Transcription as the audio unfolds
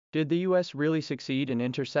Did the US really succeed in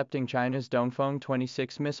intercepting China's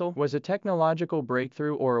Dongfeng-26 missile? Was a technological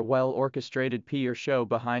breakthrough or a well-orchestrated PR show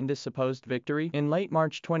behind this supposed victory? In late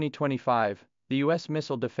March 2025, the US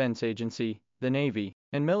Missile Defense Agency, the Navy,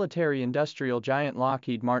 and military-industrial giant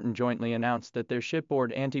Lockheed Martin jointly announced that their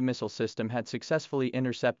shipboard anti-missile system had successfully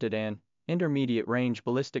intercepted an intermediate-range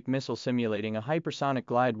ballistic missile simulating a hypersonic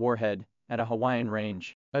glide warhead at a Hawaiian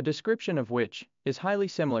range, a description of which is highly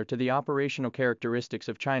similar to the operational characteristics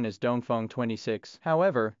of China's Dongfeng-26.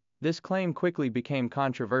 However, this claim quickly became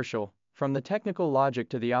controversial, from the technical logic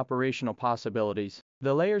to the operational possibilities.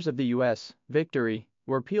 The layers of the US victory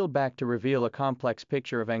were peeled back to reveal a complex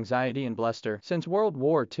picture of anxiety and bluster. Since World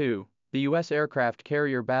War II, the US aircraft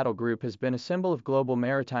carrier battle group has been a symbol of global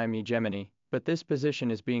maritime hegemony, but this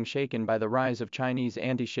position is being shaken by the rise of Chinese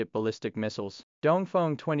anti-ship ballistic missiles.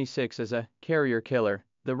 Dongfeng-26 is a carrier killer.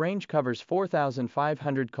 The range covers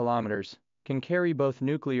 4,500 kilometers, can carry both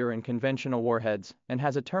nuclear and conventional warheads, and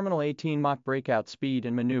has a terminal 18 Mach breakout speed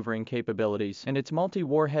and maneuvering capabilities. And its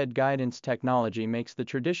multi-warhead guidance technology makes the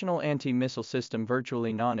traditional anti-missile system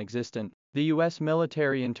virtually non-existent. The US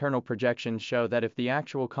military internal projections show that if the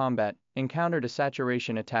actual combat encountered a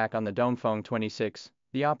saturation attack on the Dongfeng-26,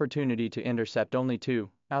 the opportunity to intercept only two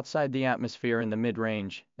outside the atmosphere in the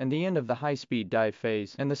mid-range, and the end of the high-speed dive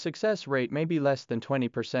phase, and the success rate may be less than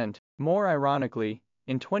 20%. More ironically,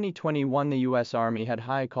 in 2021 the US Army had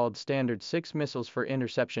called Standard 6 missiles for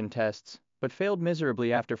interception tests, but failed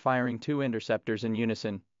miserably after firing two interceptors in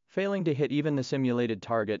unison, failing to hit even the simulated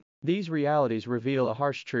target. These realities reveal a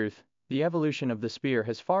harsh truth: the evolution of the spear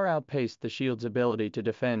has far outpaced the shield's ability to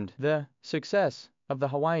defend. The success of the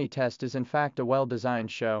Hawaii test is in fact a well-designed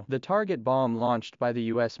show. The target bomb launched by the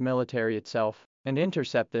US military itself, and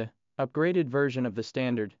Intercept, the upgraded version of the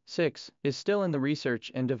Standard 6, is still in the research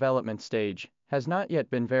and development stage, has not yet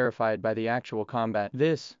been verified by the actual combat.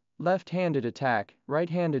 This left-handed attack,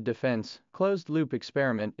 right-handed defense, closed-loop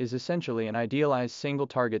experiment is essentially an idealized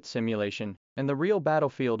single-target simulation, and the real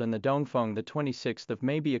battlefield in the Dongfeng the 26th of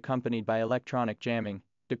may be accompanied by electronic jamming,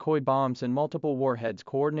 decoy bombs and multiple warheads.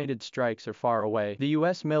 Coordinated strikes are far away. The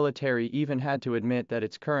US military even had to admit that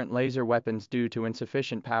its current laser weapons due to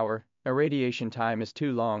insufficient power, irradiation time is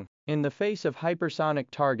too long. In the face of hypersonic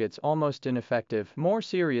targets, almost ineffective. More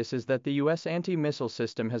serious is that the US anti-missile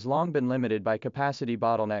system has long been limited by capacity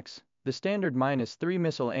bottlenecks. The Standard -3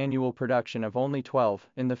 missile annual production of only 12.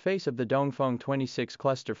 In the face of the Dongfeng-26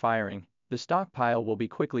 cluster firing, the stockpile will be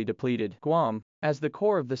quickly depleted. Guam, as the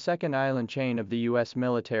core of the second island chain of the US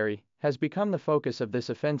military, has become the focus of this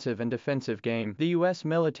offensive and defensive game. The US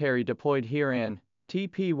military deployed here an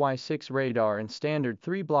TPY-6 radar and Standard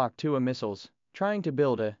 3 Block 2A missiles, trying to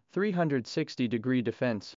build a 360-degree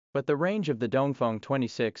defense, but the range of the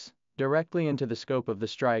Dongfeng-26, directly into the scope of the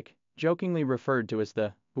strike, jokingly referred to as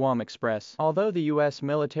the Guam Express. Although the US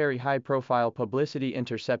military high-profile publicity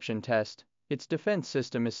interception test, its defense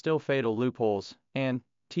system is still fatal loopholes. An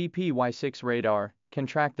TPY-6 radar can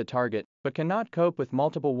track the target, but cannot cope with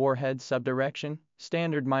multiple warheads subdirection.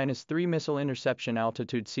 Standard -3 missile interception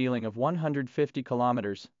altitude ceiling of 150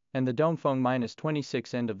 kilometers, and the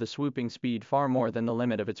Dongfeng-26 end of the swooping speed far more than the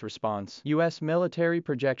limit of its response. US military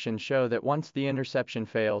projections show that once the interception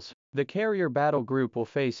fails, the carrier battle group will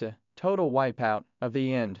face a total wipeout of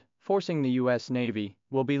the end, forcing the US Navy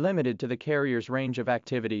will be limited to the carrier's range of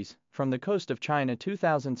activities, from the coast of China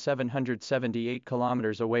 2,778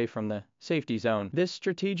 kilometers away from the safety zone. This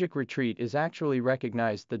strategic retreat is actually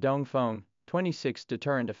recognized the Dongfeng-26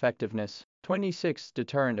 deterrent effectiveness. 26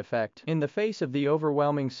 deterrent effect. In the face of the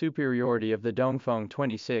overwhelming superiority of the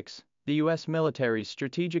Dongfeng-26, the US military's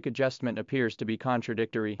strategic adjustment appears to be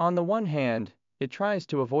contradictory. On the one hand, it tries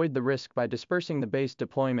to avoid the risk by dispersing the base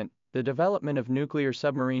deployment, the development of nuclear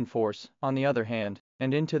submarine force, on the other hand,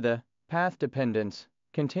 and into the path dependence,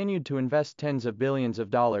 continued to invest tens of billions of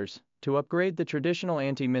dollars to upgrade the traditional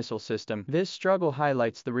anti-missile system. This struggle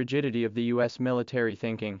highlights the rigidity of the US military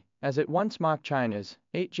thinking, as it once mocked China's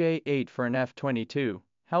 8J-8 for an F-22,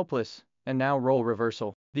 helpless, and now role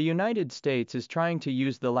reversal. The United States is trying to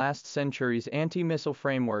use the last century's anti-missile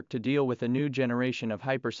framework to deal with a new generation of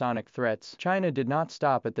hypersonic threats. China did not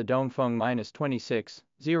stop at the Dongfeng-26,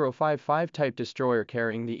 055 type destroyer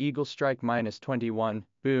carrying the Eagle Strike -21,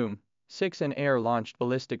 boom, 6 and air-launched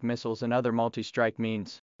ballistic missiles and other multi-strike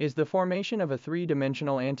means. Is the formation of a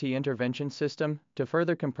three-dimensional anti-intervention system to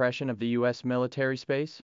further compression of the US military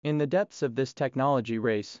space? In the depths of this technology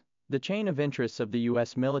race, the chain of interests of the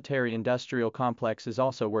US military-industrial complex is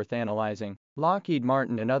also worth analyzing. Lockheed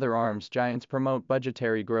Martin and other arms giants promote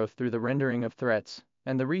budgetary growth through the rendering of threats,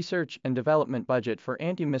 and the research and development budget for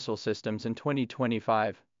anti-missile systems in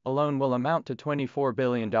 2025 alone will amount to $24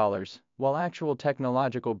 billion, while actual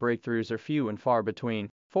technological breakthroughs are few and far between.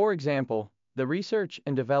 For example, the research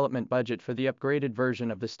and development budget for the upgraded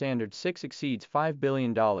version of the Standard 6 exceeds $5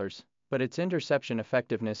 billion, but its interception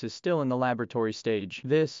effectiveness is still in the laboratory stage.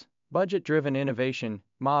 This budget-driven innovation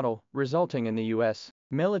model resulting in the U.S.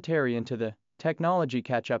 military into the technology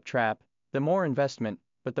catch-up trap, the more investment,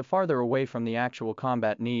 but the farther away from the actual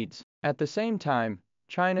combat needs. At the same time,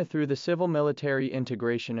 China through the civil-military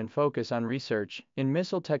integration and focus on research in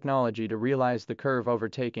missile technology to realize the curve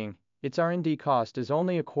overtaking, its R&D cost is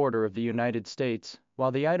only a quarter of the United States,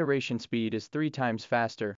 while the iteration speed is 3 times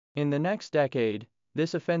faster. In the next decade,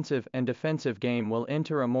 this offensive and defensive game will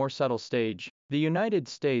enter a more subtle stage. The United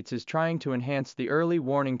States is trying to enhance the early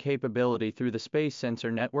warning capability through the space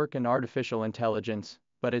sensor network and artificial intelligence,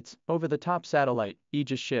 but its over-the-top satellite,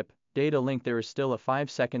 Aegis ship, data link there is still a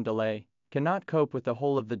 5-second delay, cannot cope with the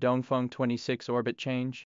whole of the Dongfeng 26 orbit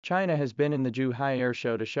change. China has been in the Zhuhai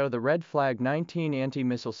airshow to show the Red Flag 19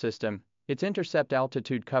 anti-missile system. Its intercept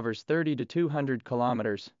altitude covers 30 to 200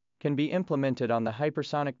 kilometers, can be implemented on the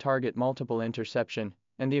hypersonic target multiple interception,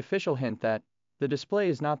 and the official hint that the display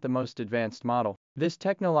is not the most advanced model. This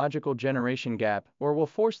technological generation gap, will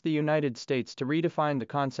force the United States to redefine the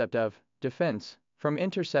concept of defense, from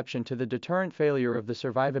interception to the deterrent failure of the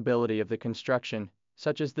survivability of the construction,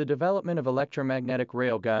 such as the development of electromagnetic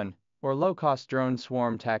railgun, or low-cost drone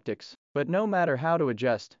swarm tactics. But no matter how to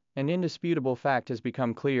adjust, an indisputable fact has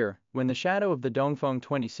become clear: when the shadow of the Dongfeng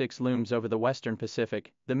 26 looms over the Western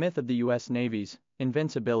Pacific, the myth of the U.S. Navy's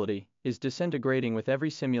invincibility is disintegrating with every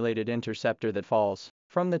simulated interceptor that falls.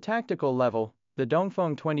 From the tactical level, the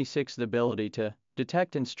Dongfeng 26's ability to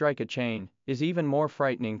detect and strike a chain is even more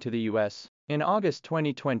frightening to the U.S. In August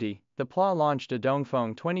 2020, the PLA launched a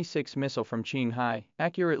Dongfeng 26 missile from Qinghai,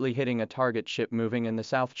 accurately hitting a target ship moving in the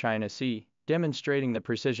South China Sea, demonstrating the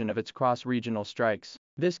precision of its cross-regional strikes.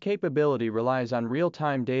 This capability relies on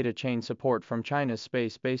real-time data chain support from China's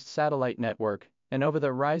space-based satellite network and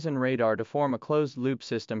over-the-horizon radar to form a closed-loop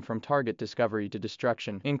system from target discovery to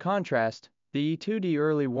destruction. In contrast, the E-2D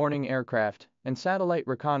early warning aircraft and satellite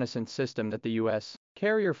reconnaissance system that the U.S.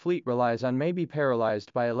 carrier fleet relies on may be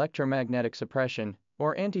paralyzed by electromagnetic suppression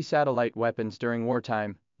or anti-satellite weapons during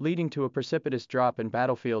wartime, leading to a precipitous drop in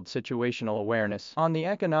battlefield situational awareness. On the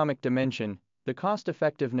economic dimension, the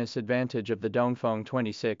cost-effectiveness advantage of the Dongfeng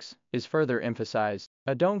 26 is further emphasized.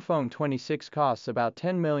 A Dongfeng 26 costs about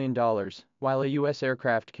 $10 million, while a U.S.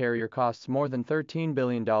 aircraft carrier costs more than $13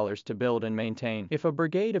 billion to build and maintain. If a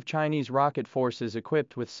brigade of Chinese rocket force is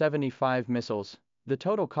equipped with 75 missiles, the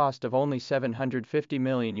total cost of only $750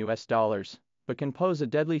 million US, but can pose a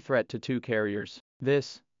deadly threat to 2 carriers.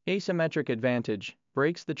 This asymmetric advantage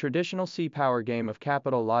breaks the traditional sea power game of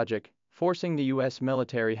capital logic, forcing the U.S.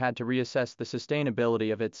 military had to reassess the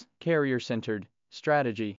sustainability of its carrier-centered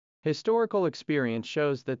strategy. Historical experience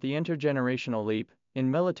shows that the intergenerational leap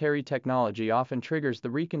in military technology often triggers the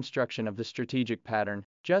reconstruction of the strategic pattern.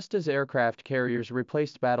 Just as aircraft carriers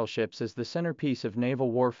replaced battleships as the centerpiece of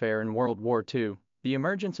naval warfare in World War II, the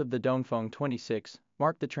emergence of the Dongfeng 26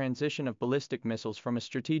 marked the transition of ballistic missiles from a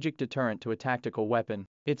strategic deterrent to a tactical weapon.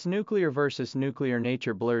 Its nuclear versus nuclear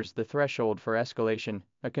nature blurs the threshold for escalation.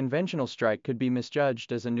 A conventional strike could be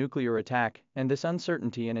misjudged as a nuclear attack, and this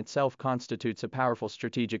uncertainty in itself constitutes a powerful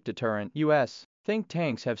strategic deterrent. U.S. think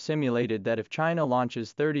tanks have simulated that if China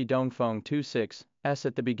launches 30 Dongfeng 26s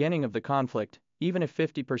at the beginning of the conflict, even if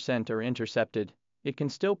 50% are intercepted, it can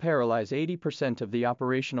still paralyze 80% of the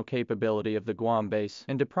operational capability of the Guam base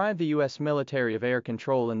and deprive the U.S. military of air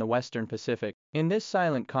control in the Western Pacific. In this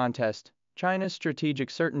silent contest, China's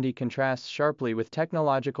strategic certainty contrasts sharply with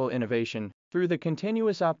technological innovation. Through the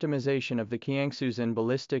continuous optimization of the Kiangsu's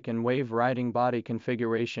ballistic and wave-riding body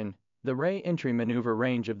configuration, the re-entry maneuver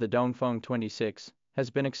range of the Dongfeng 26 has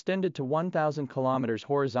been extended to 1,000 kilometers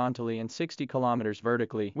horizontally and 60 kilometers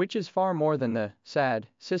vertically, which is far more than the SAD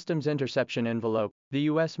system's interception envelope. The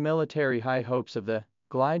U.S. military high hopes of the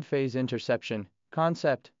glide phase interception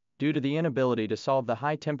concept, due to the inability to solve the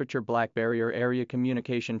high-temperature black barrier area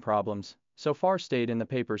communication problems, so far stayed in the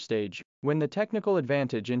paper stage. When the technical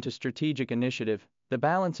advantage into strategic initiative, the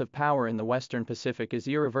balance of power in the Western Pacific is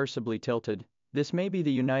irreversibly tilted, this may be the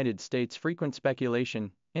United States' frequent speculation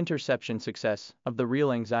interception success of the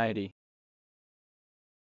real anxiety.